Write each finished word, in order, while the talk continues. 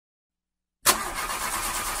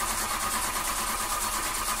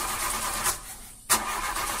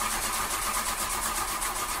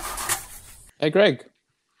Hey Greg,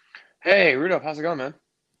 Hey, Rudolph, how's it going, man?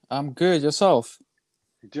 I'm good. Yourself?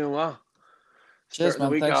 Doing well. Cheers, Starting the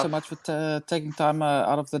man. week Thanks so off. much for taking time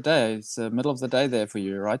out of the day. It's the middle of the day there for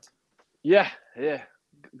you, right? Yeah, yeah.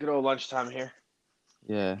 Good old lunchtime here.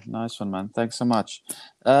 Yeah, nice one, man. Thanks so much.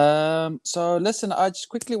 So listen, I just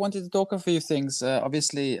quickly wanted to talk a few things.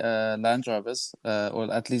 Obviously, Land Rovers,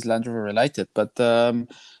 or at least Land Rover related. But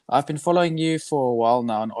I've been following you for a while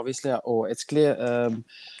now, and obviously, or it's clear,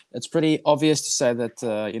 it's pretty obvious to say that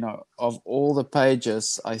of all the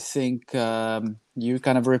pages, I think you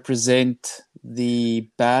kind of represent the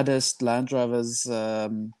baddest Land Rovers.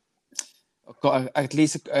 At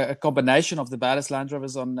least a combination of the baddest Land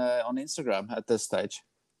Rovers on Instagram at this stage.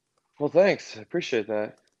 Well, thanks. I appreciate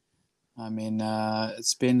that. I mean,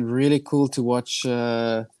 it's been really cool to watch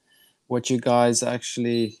what you guys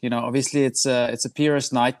actually, obviously it's a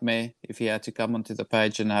purist nightmare if you had to come onto the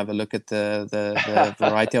page and have a look at the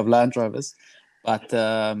variety of Land Rovers, but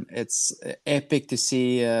it's epic to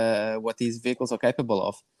see what these vehicles are capable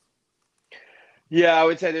of. Yeah, I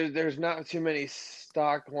would say there's not too many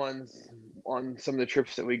stock ones on some of the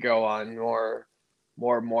trips that we go on, more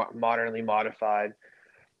modernly modified.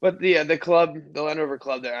 But the club, the Land Rover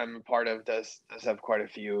Club that I'm a part of, does have quite a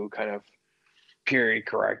few kind of period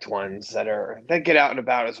correct ones that get out and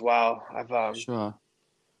about as well. Sure.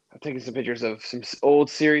 I've taken some pictures of some old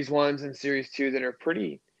Series ones and Series two that are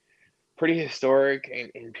pretty historic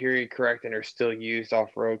and period correct and are still used off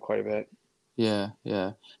road quite a bit. Yeah,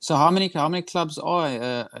 yeah. So how many clubs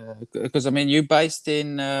are? Because I mean, you're based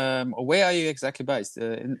in or where are you exactly based?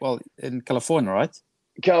 In California, right?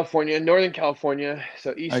 California, Northern California,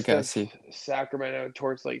 so east Okay, I of see. Sacramento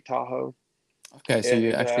towards Lake Tahoe, Okay, so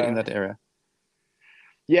you're and actually in that area.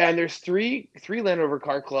 yeah, and there's three Land Rover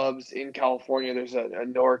car clubs in California. There's a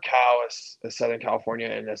NorCal, a Southern California,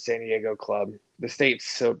 and a San Diego club. The state's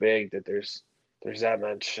so big that there's that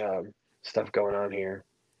much stuff going on here.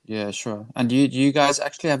 Yeah, sure. And do you guys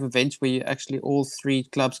actually have events where you actually all three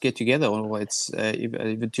clubs get together, or it's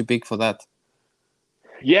even too big for that?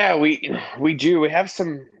 Yeah, we do. We have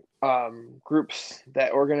some groups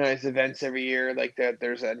that organize events every year. Like that,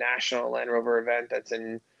 there's a national Land Rover event that's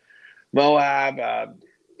in Moab.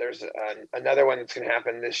 There's another one that's going to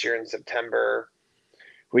happen this year in September.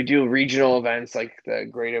 We do regional events like the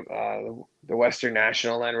Western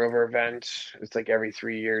National Land Rover event. It's like every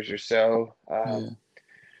 3 years or so. Yeah,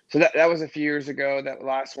 So that was a few years ago. That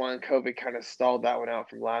last one, COVID kind of stalled that one out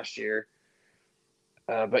from last year.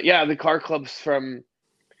 But yeah, the car clubs from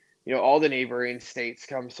all the neighboring states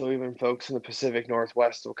come. So even folks in the Pacific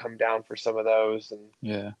Northwest will come down for some of those, and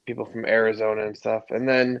yeah. people from Arizona and stuff. And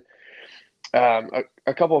then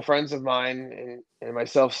a couple of friends of mine and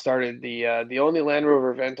myself started the only Land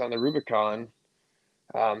Rover event on the Rubicon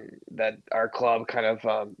that our club kind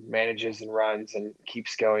of manages and runs and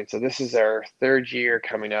keeps going. So this is our third year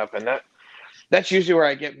coming up, and that's usually where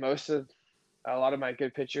I get most of a lot of my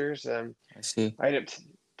good pictures. I see. I end up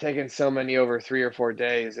taking so many over 3 or 4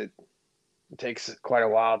 days. It takes quite a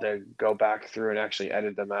while to go back through and actually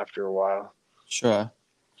edit them after a while. Sure.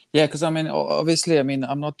 Yeah, because I mean, obviously, I mean,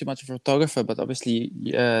 I'm not too much of a photographer, but obviously,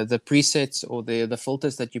 the presets or the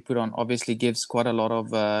filters that you put on obviously gives quite a lot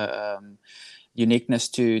of uniqueness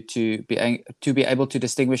to be able to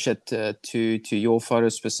distinguish it to your photo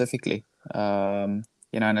specifically.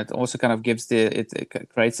 And it also kind of it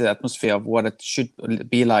creates the atmosphere of what it should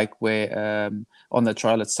be like where on the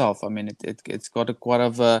trail itself. I mean, it's got a quite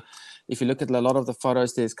of if you look at a lot of the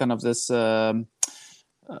photos, there's kind of this.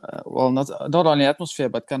 Well, not only atmosphere,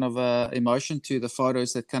 but kind of emotion to the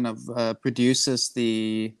photos that kind of produces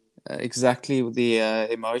the exactly the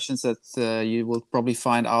emotions that you will probably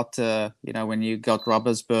find out, when you got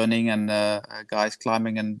rubbers burning and guys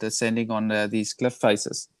climbing and descending on these cliff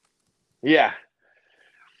faces. Yeah,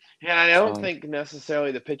 yeah. I don't So think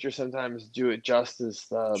necessarily the pictures sometimes do it justice.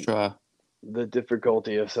 sure, The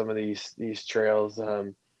difficulty of some of these trails.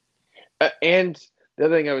 And the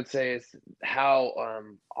other thing I would say is how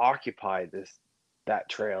occupied this that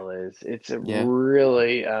trail is. It's a yeah.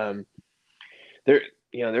 really there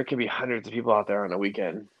there can be hundreds of people out there on a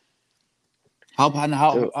weekend.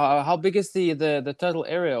 So How big is the total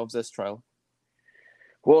area of this trail?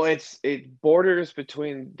 well, it borders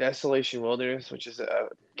between Desolation Wilderness, which is a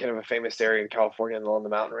kind of a famous area in California and along the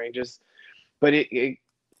mountain ranges. But it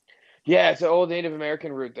yeah, it's an old Native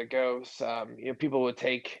American route that goes. People would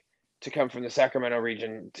take to come from the Sacramento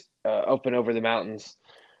region, up and over the mountains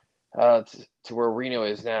to where Reno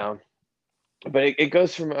is now. But it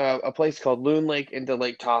goes from a place called Loon Lake into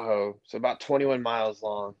Lake Tahoe, so about 21 miles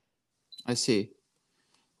long. I see.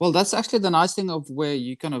 Well, that's actually the nice thing of where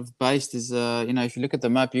you kind of based is, if you look at the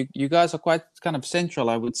map, you guys are quite kind of central,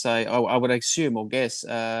 I would say, I would assume or guess,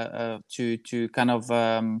 to kind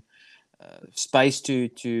of space to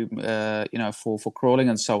for crawling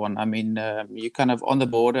and so on. I mean, you're kind of on the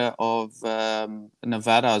border of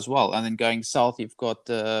Nevada as well, and then going south, you've got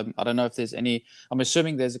I don't know if there's any. I'm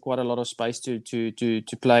assuming there's quite a lot of space to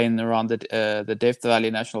play in around the Death Valley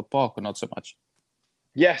National Park, or not so much.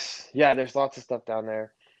 Yes, yeah, there's lots of stuff down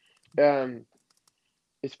there. Um,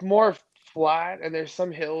 it's more flat, and there's some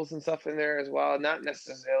hills and stuff in there as well. Not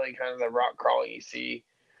necessarily kind of the rock crawling you see,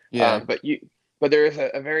 Yeah. but there is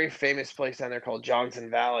a very famous place down there called Johnson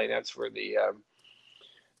Valley. That's where the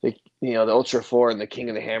Ultra Four and the King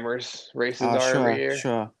of the Hammers races are every Sure, year.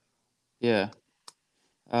 sure. Yeah.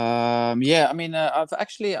 Yeah, I mean, I've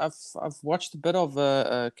watched a bit of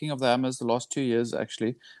King of the Hammers the last 2 years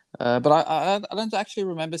actually, but I don't actually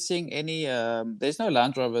remember seeing any. There's no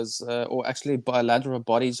Land Rovers or actually Land Rover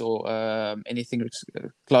bodies or anything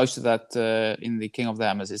close to that in the King of the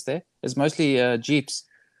Hammers. Is there? It's mostly Jeeps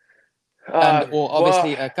and or Well,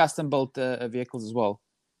 obviously custom built vehicles as well.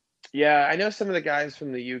 yeah, I know some of the guys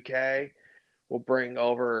from the UK will bring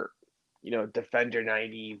over, Defender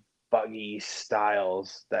 90 buggy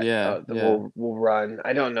styles that Yeah, that yeah, will run.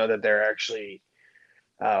 I don't know that they're actually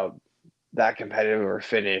uh, that competitive or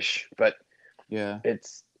finish, but yeah.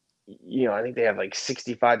 it's I think they have like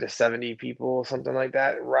 65 to 70 people, something like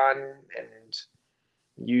that, run, and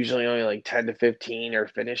usually only like 10 to 15 are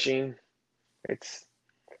finishing. It's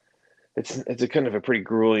it's a kind of a pretty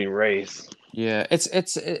grueling race. Yeah,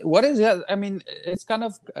 what is it? I mean, it's kind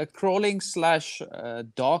of a crawling slash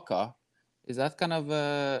darker. Is that kind of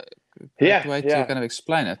a correct Yeah, way to yeah, kind of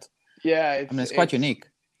explain it? yeah. I mean, it's quite unique.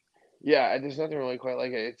 Yeah. There's nothing really quite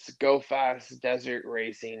like it. It's go fast desert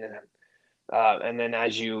racing, and then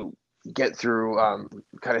as you get through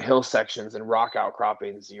kind of hill sections and rock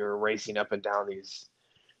outcroppings, you're racing up and down these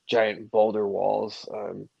giant boulder walls.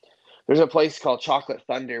 There's a place called Chocolate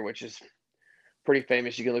Thunder, which is pretty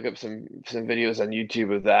famous. You can look up some videos on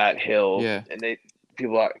YouTube of that hill, Yeah, and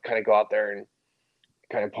people kind of go out there and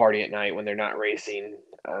kind of party at night when they're not racing.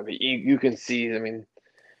 But you can see, I mean,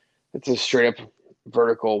 it's a straight up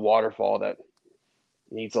vertical waterfall that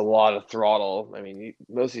needs a lot of throttle. I mean,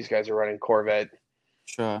 most of these guys are running Corvette,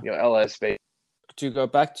 sure. LS based. To go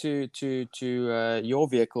back to your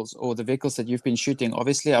vehicles or the vehicles that you've been shooting,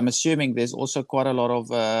 obviously, I'm assuming there's also quite a lot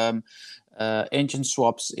of engine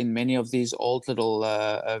swaps in many of these old little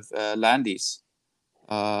Landies.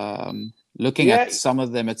 Looking Yeah, at some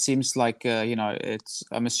of them, it seems like it's.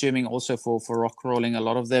 I'm assuming also for rock crawling, a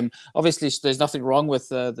lot of them. Obviously, there's nothing wrong with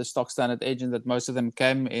the stock standard engine that most of them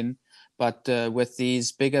came in, but with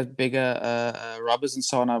these bigger rubbers and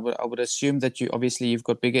so on, I would assume that you've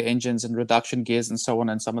got bigger engines and reduction gears and so on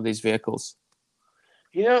in some of these vehicles.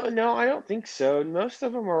 no, I don't think so. Most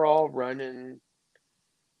of them are all running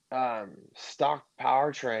stock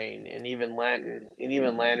powertrain, and even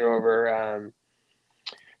Land Rover.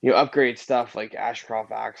 Upgrade stuff like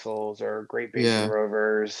Ashcroft axles or Great Basin Yeah,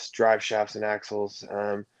 Rovers, drive shafts and axles.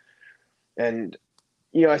 And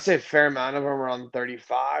I say a fair amount of them are on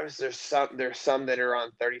 35s. There's some that are on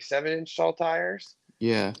 37-inch tall tires,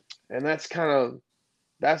 yeah, and that's probably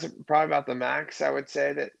about the max I would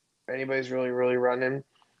say that anybody's really running.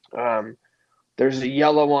 Um, there's a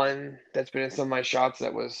yellow one that's been in some of my shots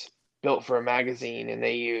that was built for a magazine, and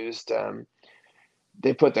they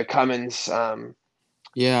put the Cummins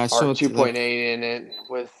yeah. I saw R2.8 in it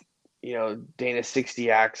with Dana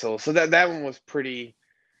 60 axle. So that one was pretty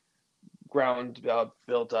ground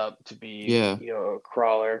built up to be yeah, a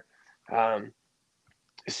crawler. Um,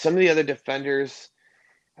 some of the other Defenders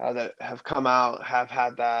that have come out have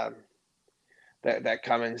had that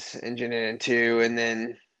Cummins engine in it too,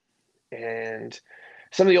 and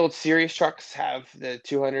some of the old series trucks have the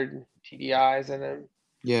 200 TDIs in them,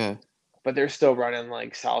 yeah. but they're still running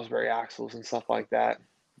like Salisbury axles and stuff like that.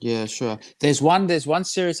 Yeah, sure. There's one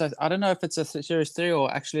series. I don't know if it's a series three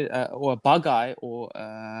or actually or a bug eye or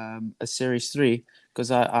a series three because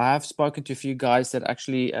I have spoken to a few guys that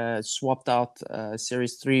actually swapped out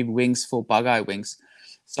series three wings for bug eye wings.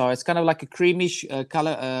 So it's kind of like a creamish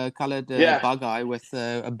colored Yeah, bug eye with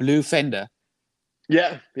a blue fender.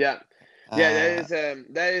 yeah, yeah, yeah.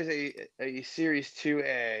 That Uh, is a Series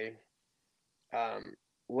 2A, um,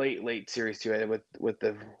 late Series 2A with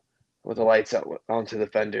the lights out onto the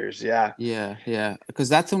fenders. Yeah, Yeah, yeah, because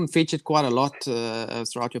that one featured quite a lot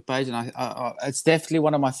throughout your page, and it's definitely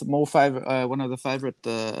one of my one of the favorite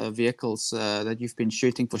vehicles that you've been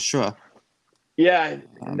shooting for sure. yeah.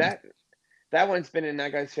 Um, That that one's been in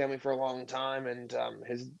that guy's family for a long time, and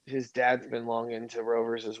his dad's been long into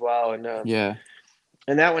Rovers as well, Yeah.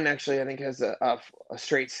 and that one actually I think has a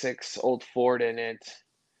straight six old Ford in it,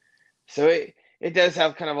 so it does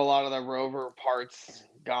have kind of a lot of the Rover parts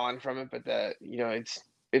gone from it, but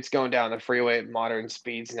it's going down the freeway at modern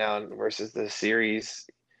speeds now versus the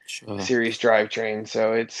Sure. series drivetrain,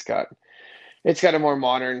 so it's got a more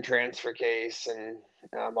modern transfer case and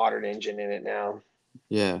a modern engine in it now.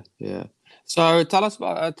 Yeah, yeah. So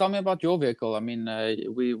tell me about your vehicle. I mean,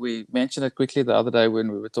 we mentioned it quickly the other day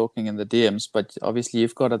when we were talking in the DMs, but obviously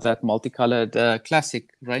you've got that multicolored classic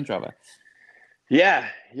Range Rover. Yeah,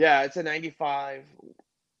 yeah, it's a 95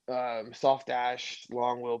 soft dash,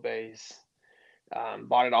 long wheelbase.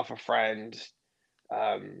 Bought it off a friend.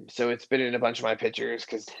 So it's been in a bunch of my pictures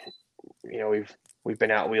because we've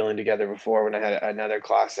been out wheeling together before when I had another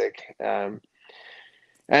classic.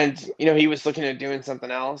 And he was looking at doing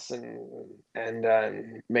something else and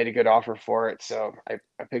made a good offer for it. So I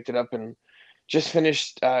picked it up and just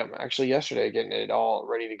finished actually yesterday getting it all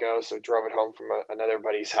ready to go. So drove it home from another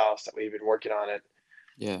buddy's house that we've been working on it.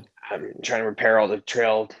 Yeah. I'm trying to repair all the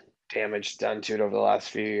trail damage done to it over the last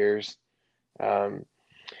few years. Um,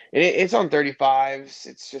 and it's on 35s.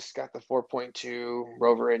 It's just got the 4.2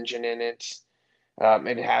 Rover engine in it.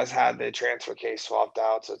 It has had the transfer case swapped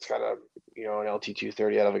out, so it's got an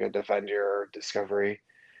LT230 out of like a Defender or Discovery,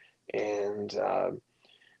 and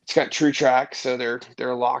it's got TrueTrack, so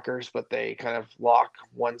they're lockers, but they kind of lock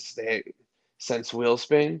once they sense wheel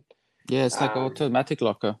spin. Yeah, it's like automatic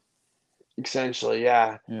locker. Essentially,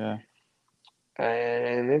 yeah. Yeah.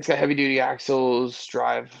 And it's got heavy duty axles,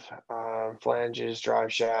 drive flanges,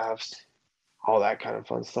 drive shafts, all that kind of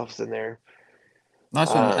fun stuff's in there. Nice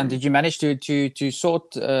one. And did you manage to source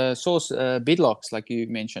beadlocks like you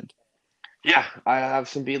mentioned? Yeah, I have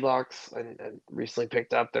some beadlocks and recently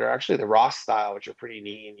picked up that are actually the Ross style, which are pretty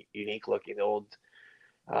neat and unique looking. The old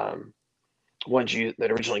um, ones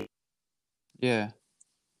that originally. Yeah.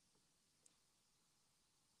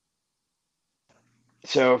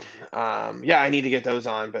 So yeah, I need to get those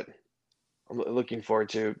on, but I'm looking forward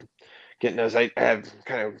to getting those. I have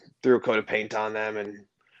kind of threw a coat of paint on them and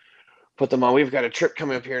put them on. We've got a trip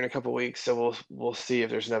coming up here in a couple weeks, so we'll see if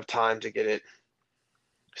there's enough time to get it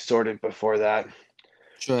sorted before that.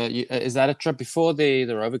 Sure. Is that a trip before the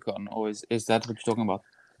RoverCon, or is that what you're talking about?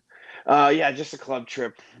 Yeah, just a club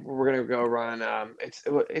trip. We're gonna go run.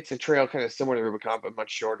 It's a trail kind of similar to Rubicon, but much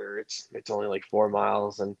shorter. It's only like 4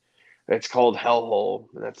 miles, and it's called Hellhole,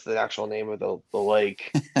 and that's the actual name of the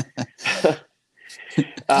lake.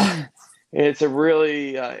 It's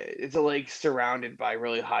a lake surrounded by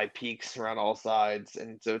really high peaks around all sides,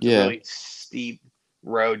 and so it's a Yeah. really steep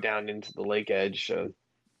road down into the lake edge. So,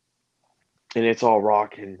 and it's all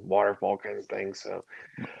rock and waterfall kind of thing. So.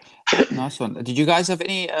 Nice one. Did you guys have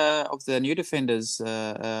any of the new Defenders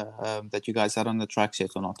that you guys had on the tracks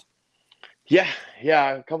yet or not? Yeah,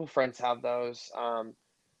 a couple friends have those.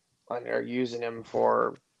 And are using them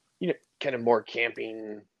for, kind of more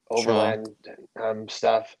camping Sure. overland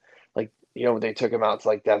stuff. Like, they took them out to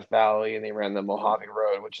like Death Valley and they ran the Mojave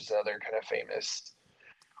Road, which is another kind of famous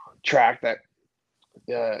track that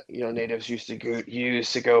natives used to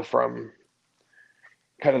use to go from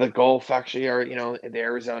kind of the Gulf actually, or the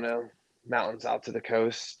Arizona mountains out to the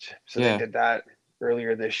coast. So they Yeah. did that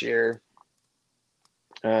earlier this year.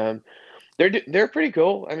 They're pretty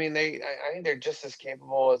cool. I mean, I think they're just as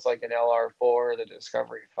capable as like an LR4 or the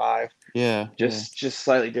Discovery 5. Yeah. Yeah. Just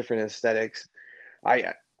slightly different aesthetics.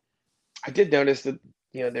 I I did notice that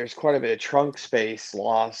there's quite a bit of trunk space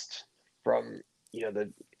lost from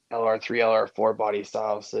the LR3, LR4 body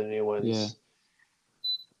styles to the new Yeah.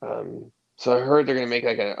 ones. So I heard they're gonna make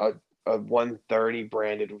like a 130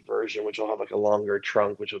 branded version, which will have like a longer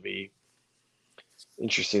trunk, which will be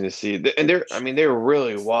interesting to see. And they're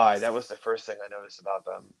really wide. That was the first thing I noticed about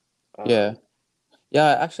them. Yeah.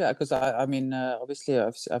 Yeah, actually, because I mean, obviously,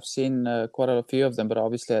 I've seen quite a few of them, but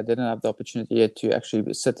obviously, I didn't have the opportunity yet to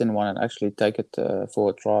actually sit in one and actually take it for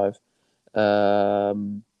a drive.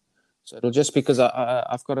 So it'll just because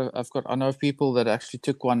I know of people that actually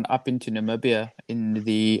took one up into Namibia in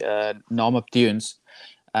the Namib Dunes,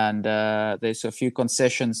 and there's a few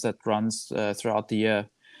concessions that runs throughout the year.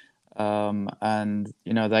 And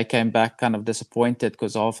they came back kind of disappointed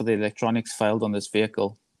because half of the electronics failed on this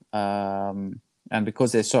vehicle. And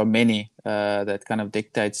because there's so many, that kind of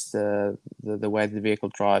dictates the way the vehicle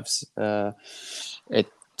drives. It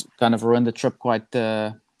kind of ruined the trip quite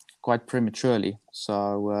prematurely.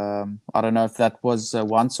 So I don't know if that was a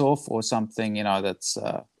once-off or something, that's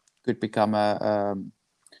could become a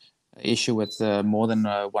issue with more than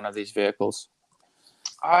one of these vehicles.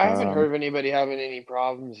 I haven't heard Um, of anybody having any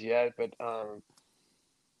problems yet, but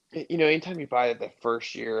anytime you buy the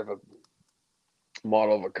first year of a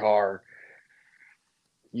model of a car,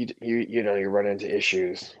 you run into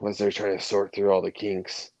issues once they're trying to sort through all the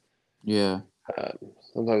kinks. yeah,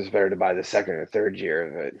 Sometimes it's better to buy the second or third year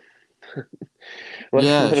of it.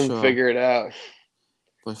 yeah, Let them sure. figure it out.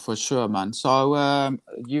 For sure, man. So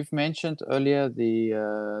you've mentioned earlier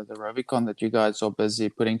the Rubicon that you guys are busy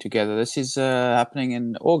putting together. This is happening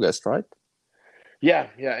in August, right? Yeah,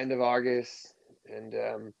 yeah, end of August,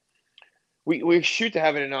 and we shoot to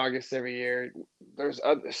have it in August every year. There's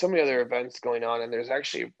so many other events going on, and there's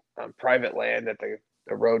actually private land that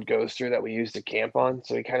the road goes through that we use to camp on.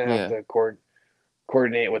 So we kind of have Yeah. to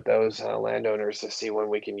coordinate with those landowners to see when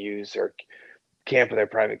we can use or camp in their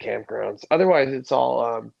private campgrounds. Otherwise, it's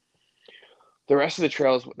all the rest of the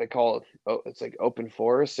trail is what they call it. Oh, it's like open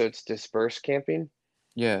forest, so it's dispersed camping.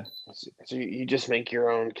 Yeah, So you just make your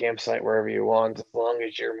own campsite wherever you want, as long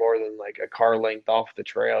as you're more than like a car length off the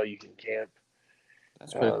trail, you can camp.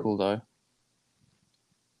 that's pretty Um, cool though.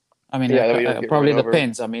 I mean, yeah, that way you don't it get run probably over.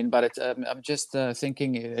 depends. I mean, but it's I'm just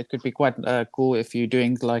thinking it could be quite cool if you're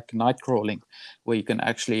doing like night crawling, where you can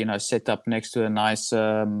actually, set up next to a nice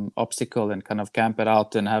obstacle and kind of camp it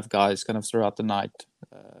out and have guys kind of throughout the night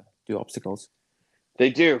do obstacles. They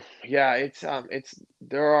do. Yeah, it's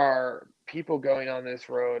there are people going on this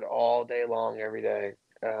road all day long, every day.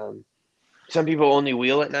 Some people only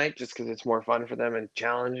wheel at night just because it's more fun for them and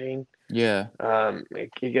challenging. Yeah,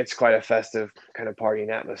 It gets quite a festive kind of partying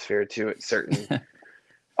atmosphere too at certain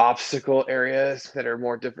obstacle areas that are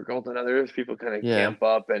more difficult than others. People kind of yeah. camp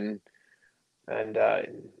up and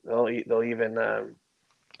they'll even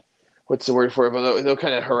what's the word for it? But they'll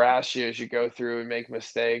kind of harass you as you go through and make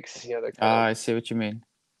mistakes. They're kind Ah, of I see what you mean.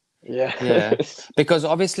 yeah. Yeah, because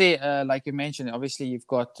obviously, like you mentioned, obviously you've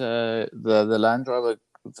got the Land Rover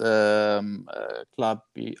club.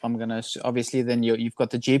 Obviously then you've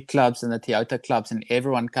got the Jeep clubs and the Toyota clubs and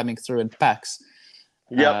everyone coming through in packs.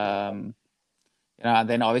 Yep. Um, and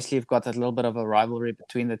then obviously you've got a little bit of a rivalry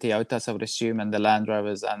between the Toyotas, I would assume, and the Land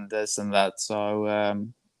Rovers and this and that. So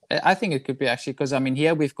I think it could be actually because I mean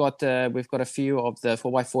here we've got a few of the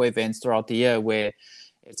 4x4 events throughout the year where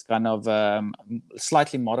it's kind of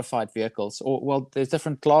slightly modified vehicles, or well, there's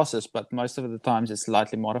different classes, but most of the times it's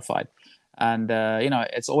slightly modified. And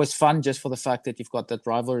it's always fun just for the fact that you've got that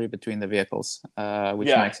rivalry between the vehicles, which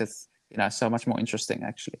Yeah. makes it so much more interesting,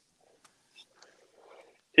 actually.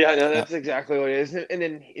 Yeah, no, Yeah, that's exactly what it is. And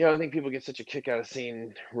then, I think people get such a kick out of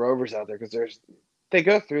seeing rovers out there because they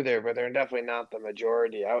go through there, but they're definitely not the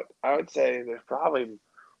majority. I would say there's probably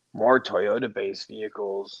more Toyota based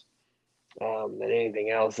vehicles than anything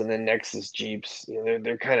else. And then next is Jeeps.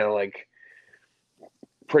 They're kind of like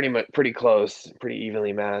pretty close, pretty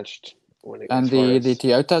evenly matched as and far the as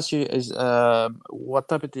Toyotas is what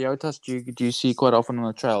type of Toyotas do you see quite often on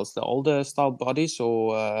the trails? The older style bodies,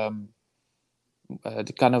 or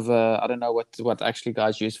the kind of I don't know what actually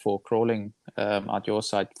guys use for crawling at your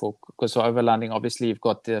side for, because for overlanding obviously you've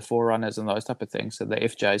got the forerunners and those type of things, so the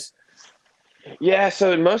FJs. yeah.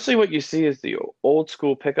 So mostly what you see is the old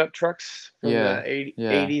school pickup trucks from the Yeah,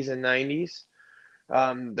 yeah, 80s and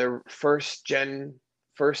 90s. They're first,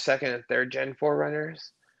 second, and third gen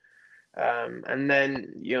forerunners. And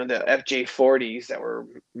then the FJ40s that were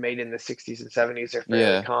made in the 60s and 70s are fairly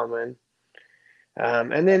yeah, common.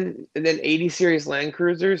 And then 80 series Land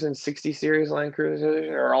Cruisers and 60 series Land Cruisers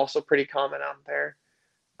are also pretty common out there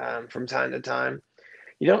from time to time.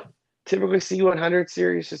 You don't typically see 100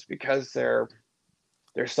 series just because they're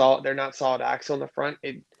solid. They're not solid axle in the front.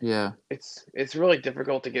 yeah, It's really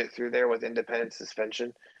difficult to get through there with independent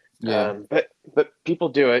suspension. yeah. But people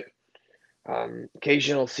do it.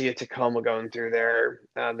 Occasionally, you'll see a Tacoma going through there,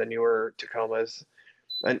 the newer Tacomas,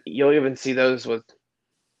 and you'll even see those with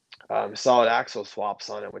solid axle swaps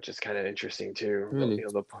on it, which is kind of interesting too. Really?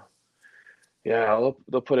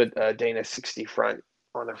 They'll put a Dana 60 front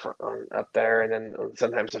on the front up there, and then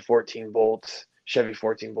sometimes a 14 bolt Chevy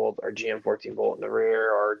 14 bolt or GM 14 bolt in the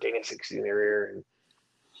rear, or Dana 60 in the rear. And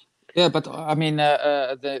Yeah, but I mean,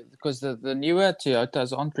 because the newer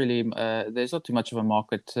Toyotas aren't really, there's not too much of a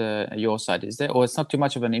market your side, is there? Or it's not too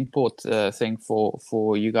much of an import thing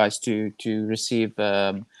for you guys to receive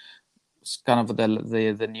kind of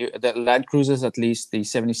the Land Cruisers, at least the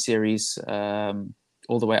 70 series,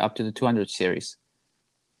 all the way up to the 200 series.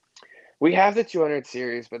 we have the 200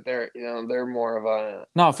 series, but they're more of a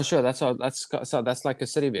No, for sure. That's like a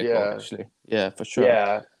city vehicle, yeah, actually. Yeah, for sure.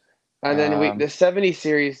 yeah. And then Um, the 70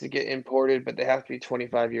 series to get imported, but they have to be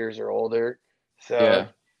 25 years or older. So yeah,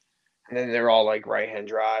 and then they're all like right hand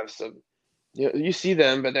drive. So you see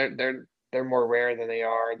them, but they're they're more rare than they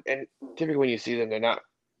are, and typically when you see them, they're not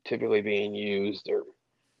typically being used. They're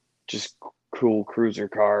just cool cruiser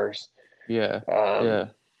cars. Yeah. Um, Yeah.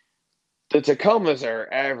 the Tacomas are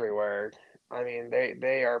everywhere. I mean,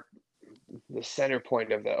 they are the center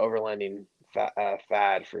point of the overlanding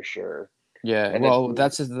fad for sure. Yeah. And Well,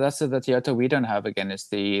 that's the Toyota we don't have again. Is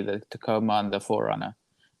the Tacoma and the Forerunner.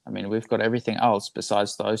 I mean, we've got everything else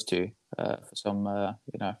besides those two, for some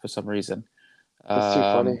for some reason. that's too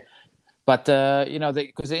Um, funny. but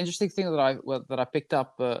because the interesting thing that I picked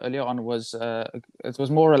up earlier on was it was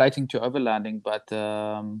more relating to overlanding. But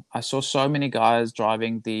I saw so many guys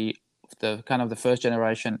driving the kind of the first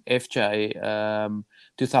generation FJ,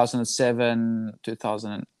 2007,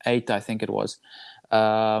 2008, I think it was,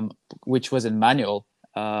 which was in manual.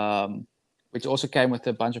 Which also came with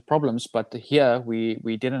a bunch of problems, but here we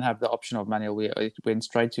didn't have the option of manual. We went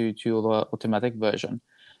straight to the automatic version.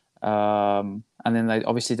 And then they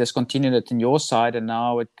obviously discontinued it in your side, and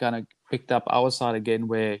now it kind of picked up our side again,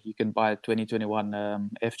 where you can buy a 2021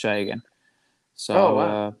 FJ again. Oh So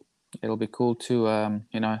wow. it'll be cool to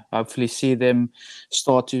hopefully see them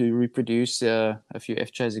start to reproduce a few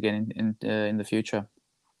FJs again in the future.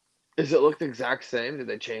 Does it look the exact same? Did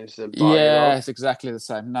they change the body at Yeah, all? it's exactly the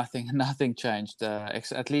same. Nothing changed.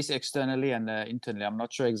 At least externally and internally. I'm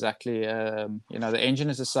not sure exactly. The engine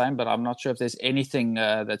is the same, but I'm not sure if there's anything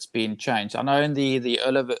that's been changed. I know in the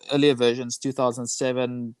earlier versions,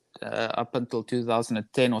 2007 up until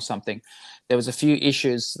 2010 or something, there was a few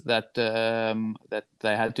issues that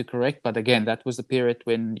they had to correct. But again, that was the period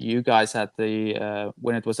when you guys had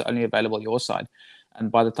when it was only available your side. And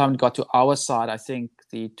by the time it got to our side, I think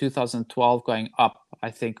the 2012 going up, I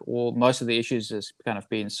think most of the issues is kind of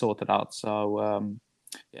being sorted out. So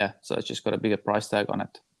so it's just got a bigger price tag on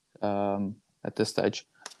it at this stage.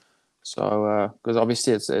 So because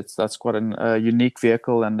obviously that's quite a unique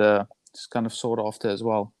vehicle, and it's kind of sought after as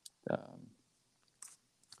well,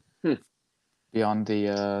 Hmm. beyond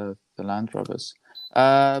the Land Rovers.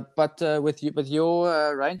 But with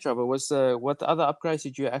your Range Rover, what other upgrades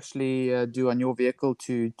did you actually do on your vehicle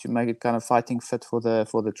to make it kind of fighting fit for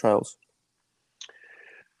the trails?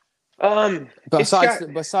 It's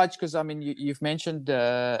got Besides, because I mean you've mentioned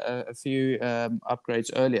a few upgrades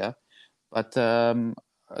earlier, but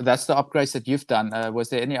that's the upgrades that you've done. Was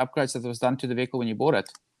there any upgrades that was done to the vehicle when you bought it?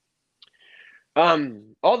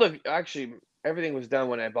 all the actually everything was done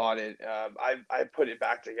when I bought it. I put it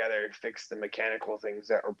back together, fixed the mechanical things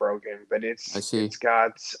that were broken, but I see. it's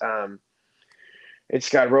got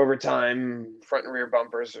Rover Time front and rear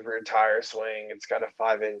bumpers, rear tire swing. It's got a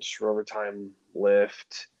 5-inch Rover Time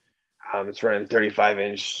lift. It's running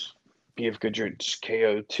 35-inch BF Goodrich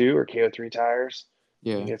KO2 or KO3 tires. I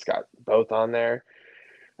Yeah. think it's got both on there.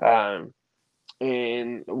 Um,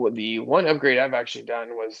 and what the one upgrade I've actually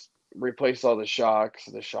done was replace all the shocks.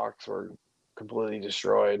 The shocks were completely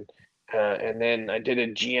destroyed. And then I did a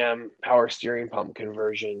GM power steering pump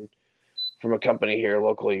conversion from a company here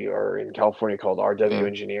locally or in California called RW Yeah.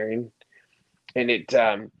 Engineering. And it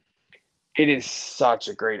is such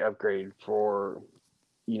a great upgrade for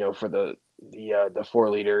for the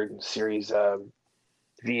 4-liter series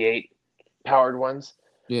V8 powered ones.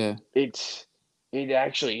 Yeah. It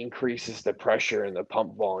actually increases the pressure and the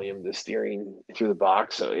pump volume, the steering through the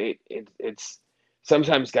box. So it's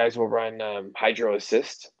sometimes guys will run hydro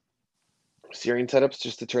assist steering setups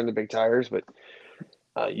just to turn the big tires, but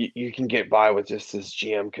you can get by with just this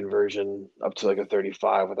GM conversion up to like a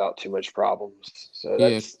 35 without too much problems. So Yeah.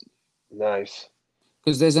 that's nice.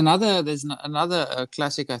 Because there's another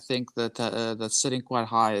classic, I think, that's sitting quite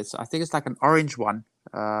high. I think it's like an orange one,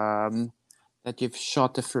 that you've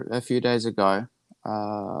shot a few days ago.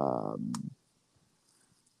 Um,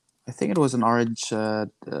 I think it was an orange There's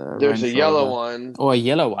a Range yellow Rover, one. or a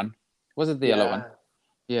yellow one. Was it the yellow one?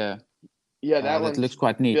 Yeah. Yeah, Yeah, that that looks one's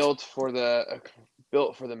quite neat. built for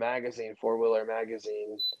the magazine, 4-wheeler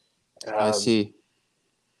magazine. I Um, see.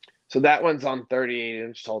 so that one's on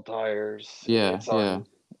 38-inch tall tires, and Yeah, it's yeah, on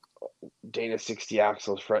Dana 60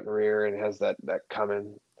 axles front and rear, and has that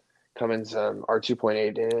Cummins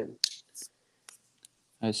R2.8 in it.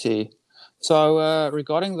 I see. So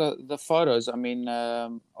regarding the photos, I mean,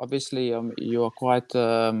 obviously, you are quite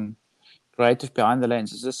creative behind the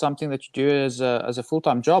lens. Is this something that you do as a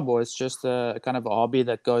full-time job, or it's just a kind of a hobby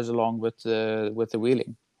that goes along with the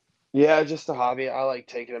wheeling? Yeah, just a hobby. I like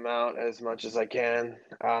taking them out as much as I can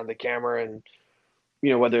on the camera, and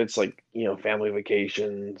whether it's like family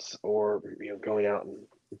vacations or going out and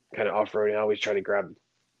kind of off-roading. I always try to grab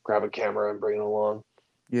a camera and bring it along.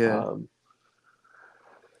 Yeah. Um,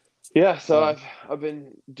 Yeah, so Uh, I've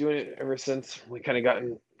been doing it ever since we kind of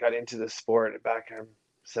got into the sport back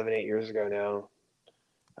 7, 8 years ago now.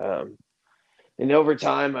 And over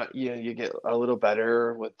time, you get a little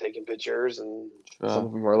better with taking pictures, and some Sure.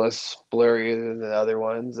 of them are less blurry than the other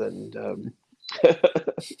ones. And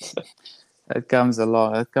It comes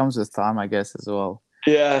along. It comes with time, I guess, as well.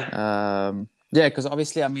 yeah, Yeah, because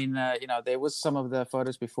obviously, I mean, there was some of the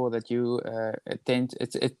photos before that you tend.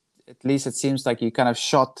 It at least it seems like you kind of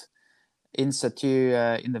shot in situ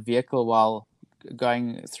in the vehicle while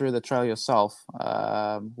going through the trail yourself,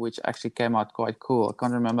 which actually came out quite cool. I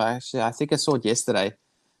can't remember actually. I think I saw it yesterday.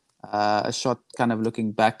 A shot kind of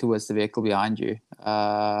looking back towards the vehicle behind you.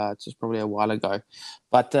 It's just probably a while ago,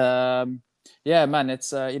 but yeah, man,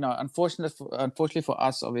 it's unfortunately for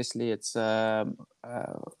us, obviously, it's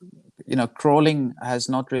crawling has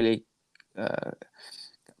not really uh,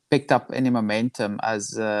 picked up any momentum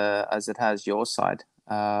as it has your side.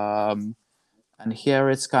 And here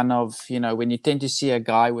it's kind of, when you tend to see a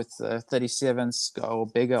guy with 37s or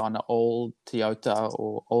bigger on an old Toyota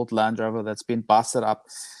or old Land Rover that's been busted up,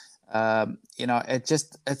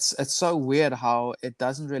 it's so weird how it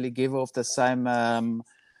doesn't really give off the same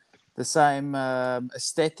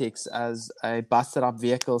aesthetics as a busted up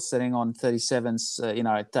vehicle sitting on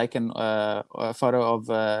 37s, taken a photo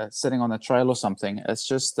of sitting on a trail or something. It's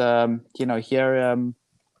just, here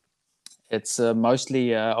it's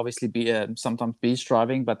mostly, obviously, sometimes beach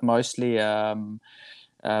driving, but mostly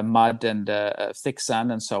mud and thick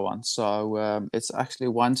sand and so on. So it's actually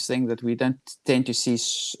one thing that we don't tend to see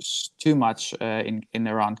too much in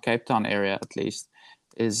around Cape Town area, at least,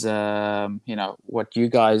 is what you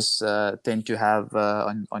guys tend to have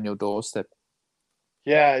on your doorstep.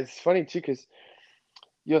 yeah, it's funny too because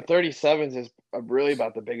 37s is really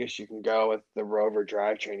about the biggest you can go with the Rover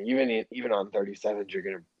drivetrain. Even on 37s, you're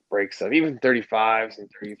gonna break stuff. Even 35s and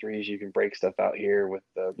 33s, you can break stuff out here with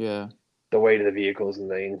Yeah, the weight of the vehicles and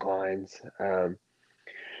the inclines.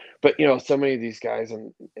 But so many of these guys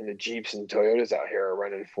in the Jeeps and Toyotas out here are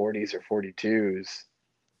running 40s or 42s.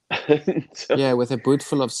 So, yeah, with a boot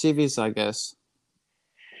full of CVs, I guess.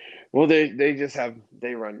 well,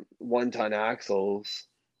 they run 1-ton axles,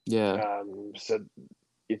 Yeah, so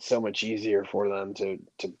it's so much easier for them to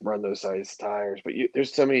run those size tires. But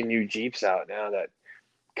there's so many new Jeeps out now that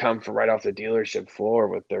come from right off the dealership floor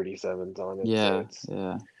with 37s on it. So yeah, it's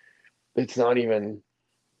yeah. it's not even.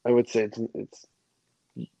 I would say it's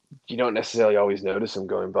you don't necessarily always notice them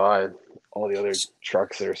going by all the other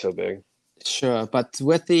trucks that are so big. Sure, but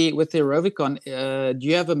with the Rovicon, do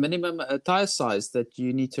you have a minimum tire size that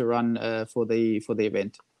you need to run for the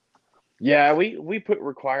event? Yeah, we put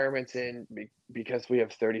requirements in because we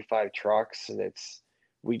have 35 trucks, and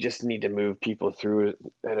we just need to move people through it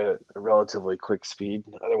at a relatively quick speed.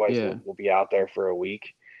 Otherwise, Yeah, we'll be out there for a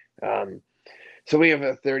week. Um, so we have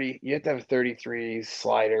a 30. You have to have 33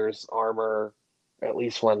 sliders, armor, at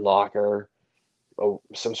least one locker,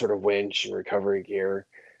 some sort of winch and recovery gear.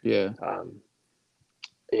 yeah. Um,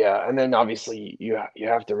 yeah, and then obviously you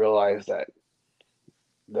have to realize that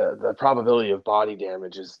the probability of body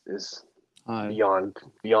damage is Hi.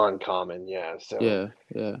 beyond common. Yeah. So Yeah,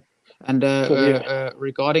 yeah. And so the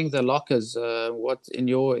regarding the lockers, what in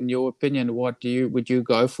your opinion, what would you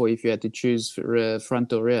go for if you had to choose for,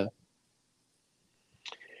 front or rear?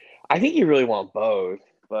 I think you really want both,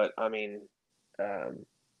 but I mean, um,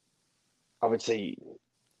 I would say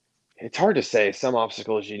it's hard to say. Some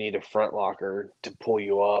obstacles you need a front locker to pull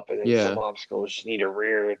you up, and then some Yeah, obstacles you need a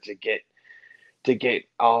rear to get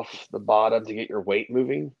off the bottom to get your weight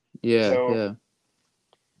moving. yeah, So yeah.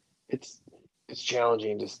 it's it's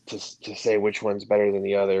challenging to say which one's better than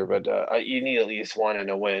the other, but you need at least one and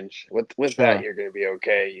a winch. With that, Sure. you're going to be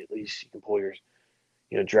okay. At least you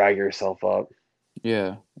can drag yourself up.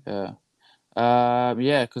 Yeah, yeah.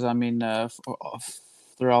 Yeah, because I mean,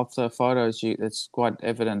 throughout the photos, it's quite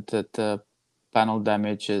evident that panel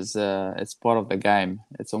damage is it's part of the game.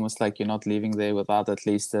 It's almost like you're not leaving there without at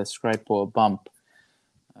least a scrape or a bump.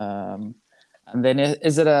 Um, and then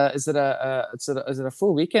is it a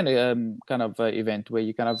full weekend kind of event where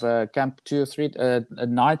you kind of camp 2 or 3 a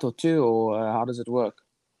night or two, or how does it work?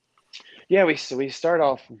 Yeah, we start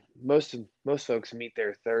off. Most folks meet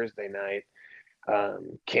there Thursday night,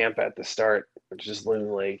 camp at the start, which is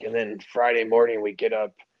Loon Lake, and then Friday morning we get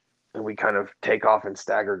up and we kind of take off in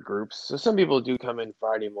staggered groups. So some people do come in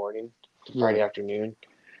Friday morning to Friday Yeah, afternoon,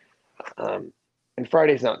 um, and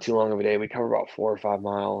Friday's not too long of a day. We cover about 4 or 5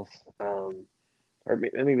 miles, or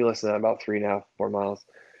maybe less than that, about 3.5, 4 miles,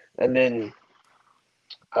 and then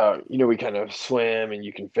we kind of swim and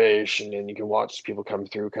you can fish, and then you can watch people come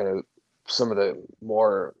through kind of some of the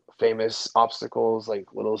more famous obstacles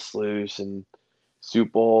like Little Sluice and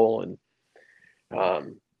Soup Bowl, and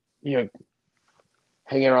um, you know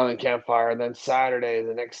hanging around the campfire. And then Saturday,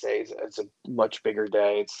 the next day, it's a much bigger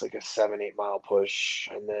day. It's like a 7-8 mile push,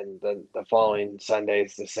 and then the following Sunday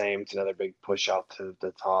is the same. It's another big push out to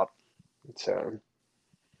the top. So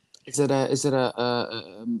Is it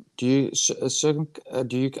do you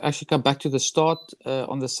do you actually come back to the start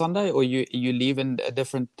on the Sunday, or you leave in a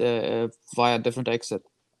different via a different exit?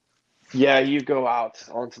 yeah, you go out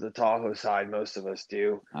onto the Tahoe side. Most of us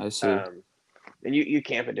do, I see. um, and you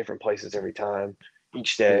camp at different places every time,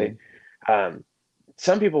 each Yeah, day. Um,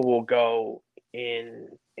 some people will go in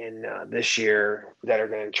this year that are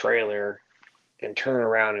going to trailer and turn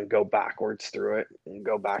around and go backwards through it and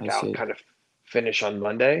go back I out and see. kind of finish on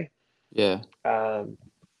Monday. Yeah, Um,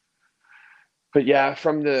 but yeah,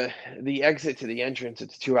 from the exit to the entrance,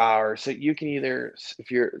 it's 2 hours. So you can either,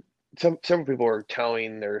 if you're, some people are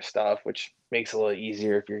towing their stuff, which makes it a little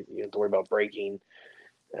easier if you don't have to worry about braking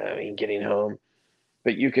and getting home.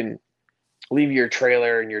 But you can leave your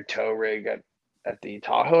trailer and your tow rig at the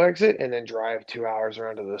Tahoe exit and then drive 2 hours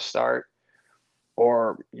around to the start,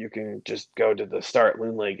 or you can just go to the start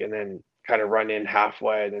Loon Lake and then kind of run in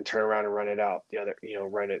halfway and then turn around and run it out the other,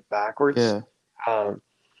 run it backwards. yeah, Um,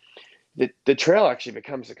 the trail actually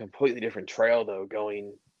becomes a completely different trail though,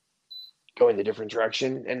 going the different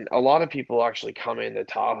direction. And a lot of people actually come in the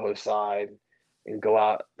Tahoe side and go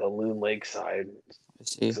out the Loon Lake side. I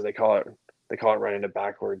see. So they call it running it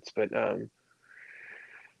backwards. But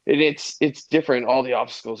it's different. All the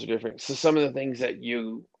obstacles are different. So some of the things that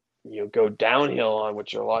you go downhill on,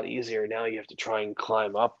 which are a lot easier, now you have to try and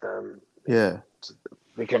climb up them. Yeah. It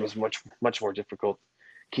becomes much more difficult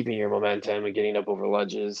keeping your momentum and getting up over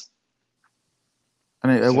ledges. I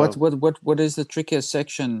mean, So what is the trickiest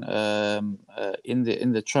section in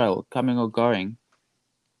the trail, coming or going?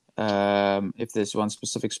 If there's one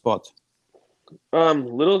specific spot.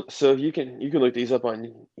 little so you can look these up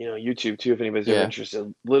on YouTube too if anybody's ever Yeah.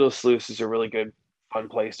 interested. Little Sluice is a really good fun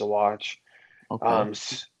place to watch. Okay.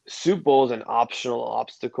 Soup Bowl is an optional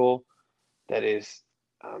obstacle that is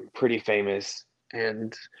pretty famous,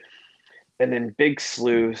 and then Big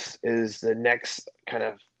Sluice is the next kind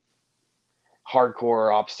of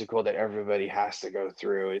hardcore obstacle that everybody has to go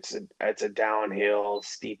through. It's a downhill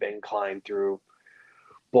steep incline through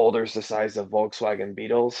boulders the size of Volkswagen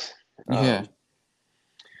Beetles. Yeah.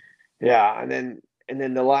 Yeah, and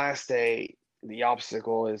then the last day, the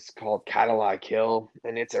obstacle is called Cadillac Hill,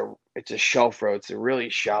 and it's a shelf road. It's a really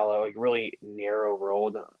shallow, like really narrow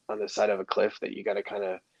road on the side of a cliff that you got to kind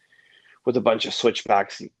of with a bunch of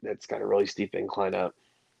switchbacks. That's got a really steep incline up.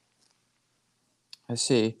 I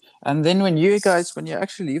see. And then when you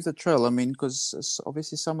actually leave the trail, I mean, because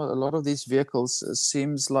obviously a lot of these vehicles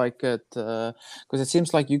seems like because it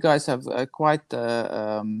seems like you guys have quite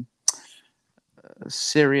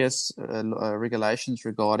serious regulations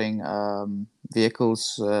regarding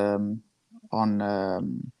vehicles on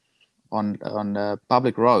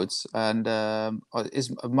public roads. And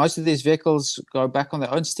is most of these vehicles go back on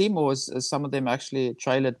their own steam, or is some of them actually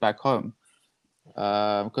trailered back home?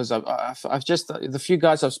 Because I've just the few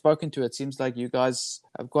guys I've spoken to, it seems like you guys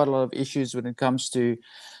have got a lot of issues when it comes to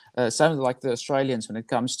sounds like the Australians when it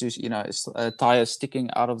comes to tires sticking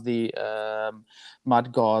out of the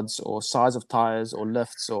mud guards, or size of tires, or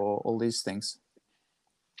lifts, or all these things.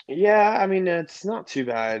 Yeah, I mean it's not too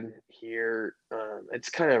bad here. It's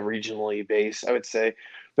kind of regionally based, I would say.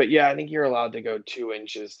 But yeah, I think you're allowed to go 2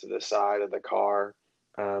 inches to the side of the car.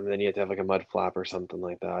 Then you have to have like a mud flap or something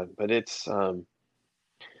like that. But it's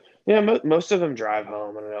yeah, most of them drive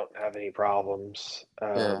home and I don't have any problems.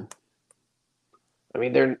 Yeah, I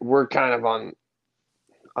mean, we're kind of on.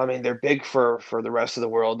 I mean, they're big for the rest of the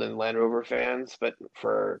world and Land Rover fans, but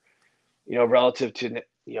for relative to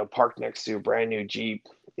parked next to a brand new Jeep,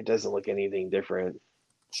 it doesn't look anything different.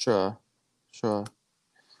 sure, sure.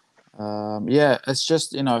 Yeah, it's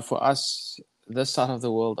just for us this side of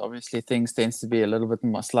the world, obviously things tends to be a little bit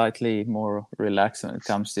more, slightly more relaxed when it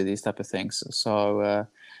comes to these type of things. So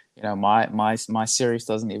my series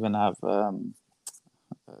doesn't even have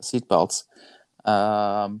seat belts.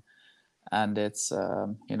 Um, and it's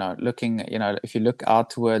looking, if you look out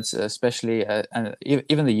towards especially and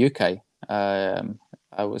even the UK.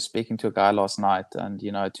 I was speaking to a guy last night, and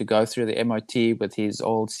to go through the MOT with his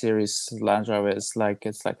old series Land Rover is like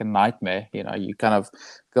it's like a nightmare. You kind of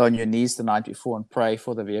go on your knees the night before and pray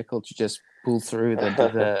for the vehicle to just pull through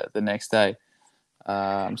the next day.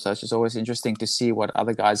 So it's just always interesting to see what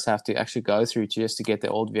other guys have to actually go through just to get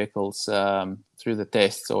their old vehicles through the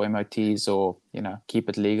tests or MOTs, or keep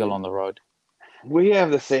it legal on the road. We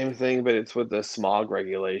have the same thing, but it's with the smog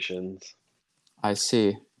regulations. I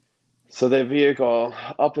see. So the vehicle,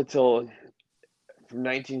 up until from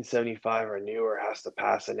 1975 or newer has to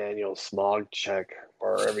pass an annual smog check,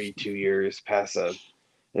 or every 2 years pass a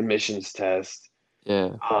emissions test.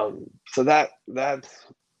 Yeah. So that's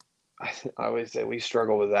I always say we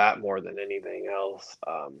struggle with that more than anything else.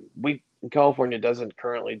 We California doesn't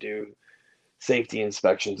currently do safety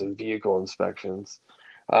inspections and vehicle inspections.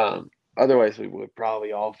 Otherwise, we would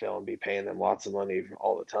probably all fail and be paying them lots of money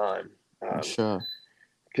all the time. Sure.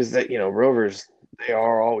 Because rovers, they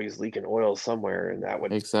are always leaking oil somewhere, and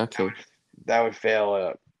Exactly. that would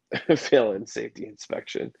fail fail in safety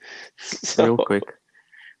inspection. So Real quick.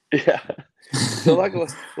 yeah. So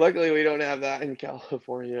luckily we don't have that in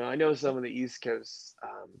California. I know some of the East Coast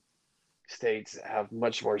states have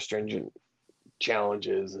much more stringent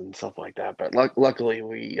challenges and stuff like that, but luckily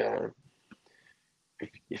we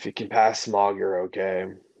if you can pass smog, you're okay.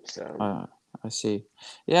 So Uh, I see.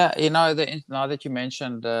 Yeah, now that you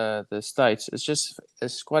mentioned the states,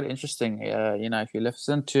 it's quite interesting. If you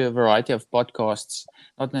listen to a variety of podcasts,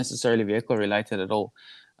 not necessarily vehicle related at all,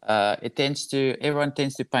 everyone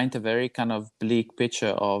tends to paint a very kind of bleak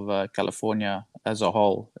picture of California as a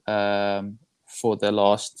whole for the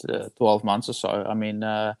last 12 months or so. I mean,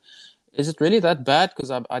 is it really that bad?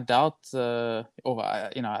 Because I doubt,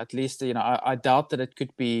 at least I doubt that it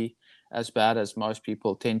could be as bad as most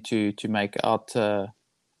people tend to make out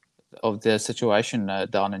of the situation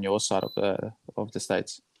down in your side of the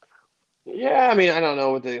states. yeah, I mean, I don't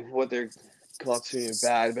know what they're constituting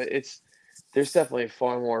bad, but there's definitely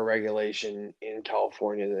far more regulation in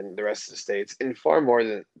California than the rest of the states, and far more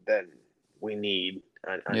than we need.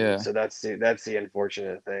 And Yeah, so that's the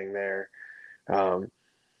unfortunate thing there. Um,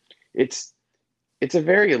 it's it's a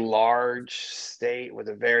very large state with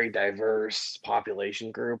a very diverse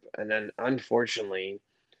population group, and then unfortunately,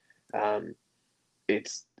 um,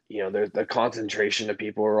 it's there's the concentration of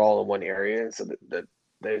people are all in one area, and so that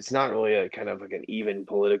there's not really a kind of like an even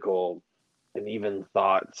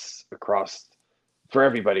thoughts across for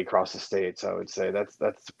everybody across the states. I would say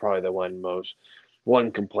that's probably the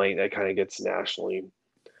one complaint that kind of gets nationally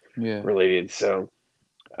yeah, related. So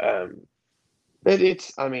um,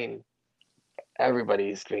 it's I mean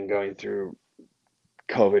everybody's been going through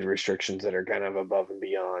COVID restrictions that are kind of above and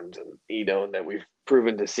beyond, and and that we've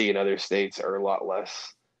proven to see in other states are a lot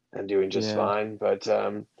less and doing just yeah. fine. But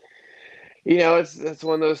it's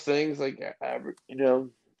one of those things like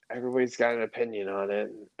everybody's got an opinion on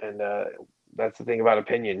it, and that's the thing about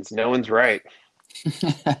opinions. No one's right.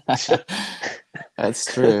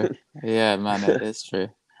 That's true. Yeah, man, it is true.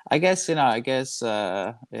 I guess it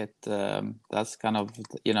that's kind of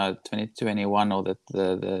 2021, or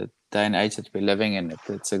the day and age that we're living in.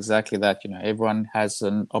 It's exactly that. Everyone has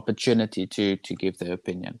an opportunity to give their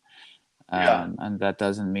opinion, Yeah, and that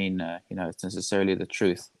doesn't mean it's necessarily the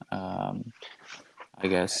truth. I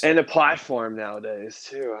guess. and a platform nowadays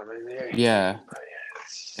too. I mean, Yeah,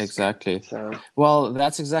 it's, exactly. so Well,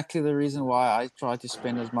 that's exactly the reason why I try to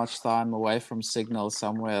spend as much time away from signal,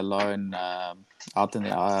 somewhere alone, out in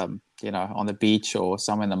the on the beach or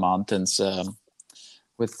somewhere in the mountains,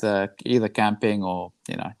 with either camping or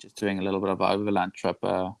just doing a little bit of overland trip,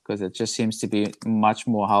 because it just seems to be much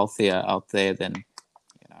more healthier out there than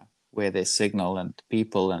where there's signal and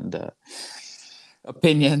people and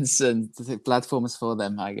opinions and platforms for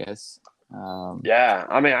them, I guess. yeah,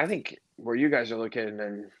 I mean, I think where you guys are located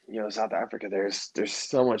in South Africa, there's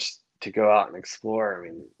so much to go out and explore. I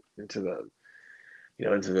mean, into the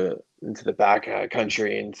into the back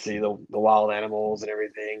country and see the wild animals and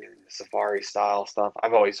everything and safari style stuff.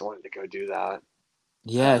 I've always wanted to go do that.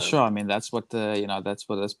 Yeah, sure. I mean, that's what that's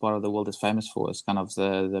what this part of the world is famous for. It's kind of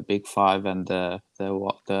the big five and the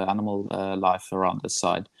animal life around this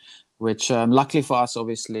side, which luckily for us,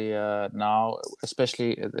 obviously now,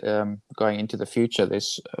 especially going into the future,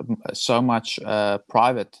 there's so much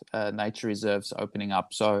private nature reserves opening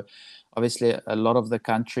up. So obviously, a lot of the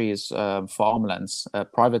country is farmlands,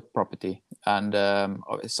 private property, and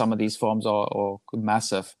some of these farms are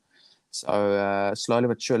massive. So slowly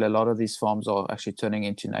but surely, a lot of these farms are actually turning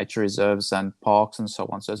into nature reserves and parks and so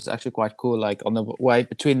on. So it's actually quite cool. Like on the way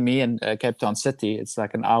between me and Cape Town City, it's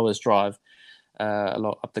like an hour's drive, a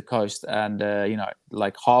lot up the coast, and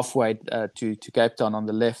like halfway to Cape Town on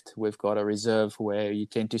the left, we've got a reserve where you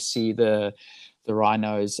tend to see the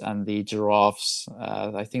rhinos and the giraffes.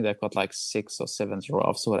 I think they've got like 6 or 7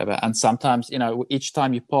 giraffes or whatever. And sometimes, each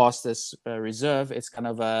time you pass this reserve, it's kind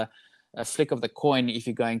of a flick of the coin if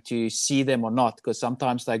you're going to see them or not, because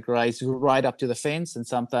sometimes they graze right up to the fence, and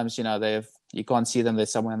sometimes you can't see them. They're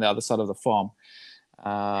somewhere on the other side of the farm.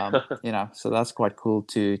 So that's quite cool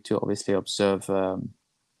to obviously observe on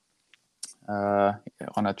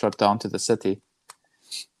a trip down to the city.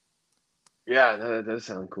 Yeah, that does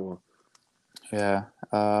sound cool. Yeah.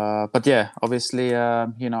 But yeah, obviously,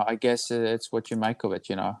 I guess it's what you make of it.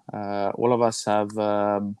 All of us have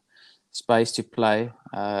space to play.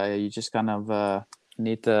 You just kind of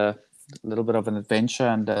need a little bit of an adventure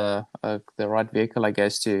and the right vehicle, I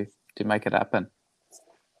guess, to make it happen.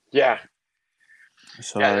 Yeah, yeah,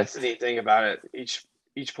 So that's the neat thing about it. Each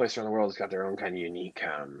place around the world has got their own kind of unique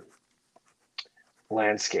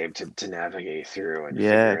landscape to navigate through and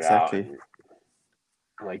yeah, figure it out. exactly. And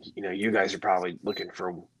like, you guys are probably looking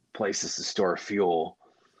for places to store fuel.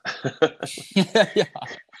 Yeah, yeah.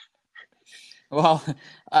 Well,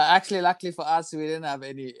 actually, luckily for us, we didn't have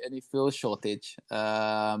any fuel shortage.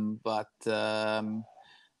 But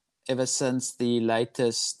ever since the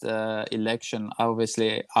latest election,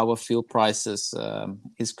 obviously our fuel prices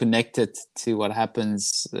is connected to what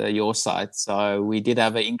happens your side. So we did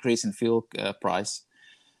have an increase in fuel price,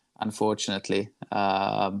 unfortunately.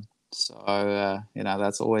 That's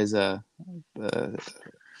always a Yeah,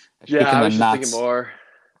 kick in I the was just thinking nuts. more.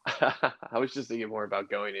 I was just thinking more about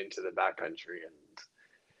going into the backcountry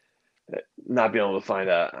and not being able to find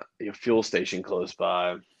a fuel station close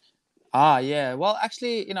by. Ah, yeah. Well,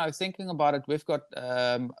 actually, thinking about it, we've got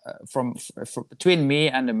from between me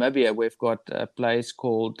and Namibia, we've got a place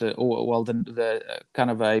called, the kind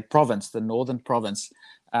of a province, the Northern Province,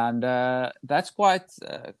 and that's quite,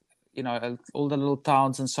 all the little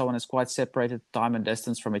towns and so on is quite separated time and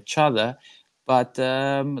distance from each other. But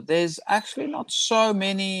there's actually not so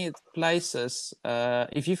many places.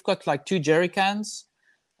 If you've got like two jerry cans,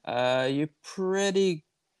 you're pretty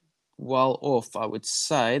well off, I would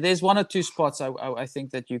say. There's one or two spots I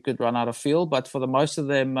think that you could run out of fuel, but for the most of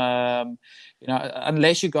them,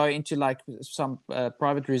 unless you go into like some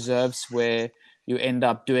private reserves where you end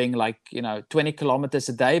up doing like 20 kilometers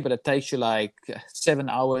a day, but it takes you like 7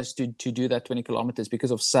 hours to do that 20 kilometers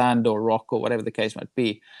because of sand or rock or whatever the case might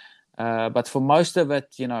be. But for most of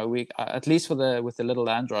it, we at least with the little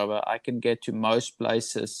Land Rover, I can get to most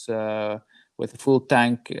places with a full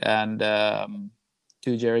tank and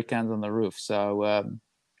two jerry cans on the roof. So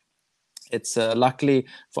it's luckily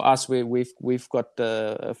for us, we've got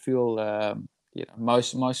fuel.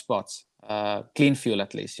 Most spots, clean fuel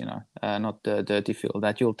at least. Not dirty fuel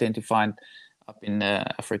that you'll tend to find up in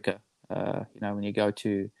Africa. When you go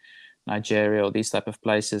to Nigeria or these type of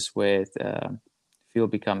places where fuel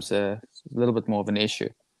becomes a little bit more of an issue.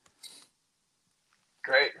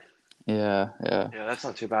 Great. Yeah, yeah. Yeah, that's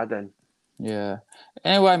not too bad then. Yeah.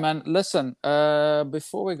 Anyway, man, listen.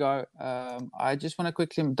 Before we go, I just want to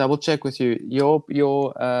quickly double check with you. Your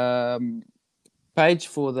page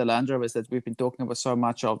for the Land Rovers that we've been talking about so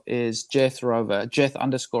much of is Jeth Rover,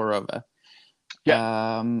 Jeth_Rover.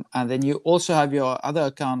 Yeah. And then you also have your other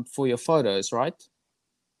account for your photos, right?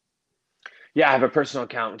 Yeah, I have a personal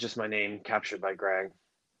account with just my name captured by Greg.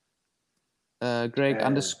 Greg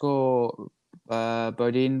underscore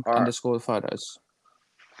Bodine Or underscore photos.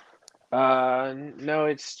 no,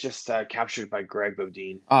 it's just captured by Greg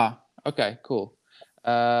Bodine. Ah, okay, cool.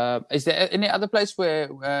 Is there any other place where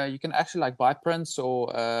you can actually like buy prints or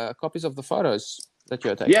copies of the photos that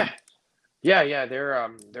you're taking? Yeah.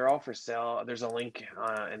 They're all for sale. There's a link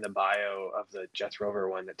in the bio of the Jeth Rover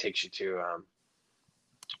one that takes you to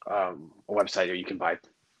a website where you can buy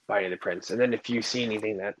any of the prints. And then if you see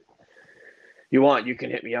anything that you want, you can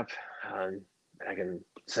hit me up. I can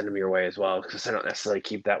send them your way as well because I don't necessarily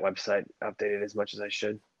keep that website updated as much as I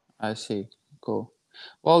should. I see. Cool.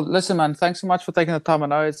 Well, listen, man, thanks so much for taking the time. I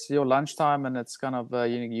know it's your lunchtime and it's kind of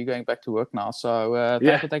you going back to work now. So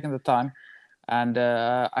thanks for taking the time. And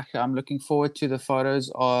I'm looking forward to the photos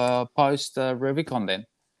post Rubicon then.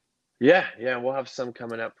 Yeah. We'll have some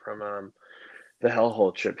coming up from the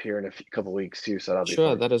Hellhole trip here in a couple weeks too. So that'll be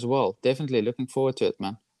Sure, fun. that as well. Definitely looking forward to it,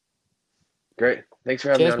 man. Great. Thanks for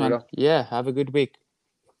having me Cheers, on, man. Rudolph. Yeah, have a good week.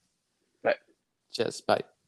 Bye. Cheers. Bye.